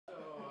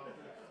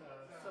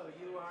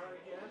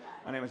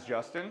My name is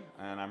Justin,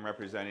 and I'm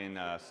representing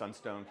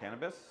Sunstone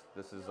Cannabis.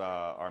 This is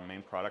our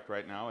main product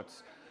right now.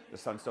 It's the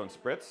Sunstone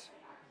Spritz.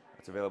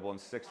 It's available in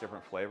 6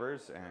 different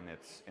flavors, and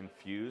it's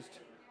infused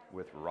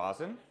with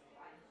rosin,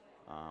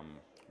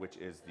 which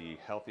is the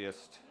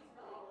healthiest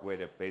way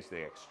to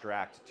basically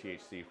extract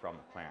THC from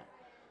the plant.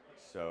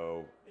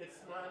 So it's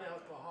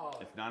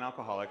non-alcoholic. It's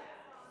non-alcoholic,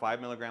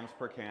 5 milligrams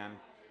per can,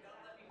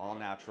 all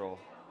natural,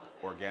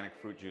 organic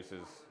fruit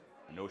juices,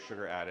 no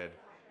sugar added.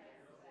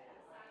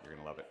 You're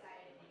gonna love it.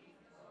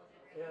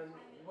 And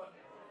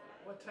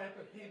what type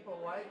of people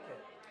like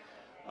it?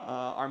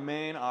 Our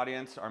main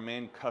audience, our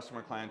main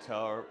customer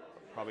clientele are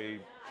probably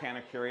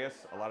canna curious.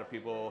 A lot of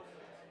people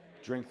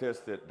drink this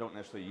that don't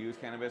necessarily use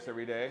cannabis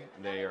every day.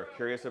 They are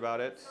curious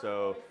about it.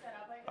 So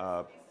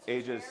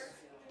ages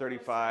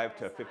 35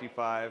 to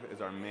 55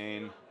 is our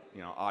main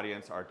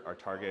audience, our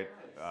target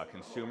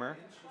consumer.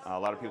 A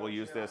lot of people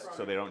use this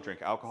so they don't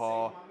drink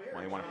alcohol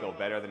when they want to feel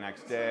better the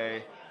next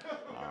day,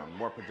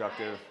 more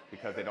productive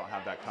because they don't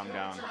have that come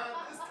down.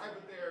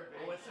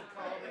 What's it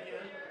called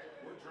again?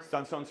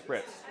 Sunstone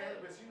Spritz.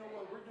 Cannabis. You know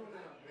what? We're doing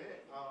an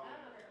event.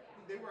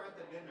 They were at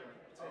the dinner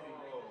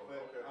table,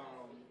 but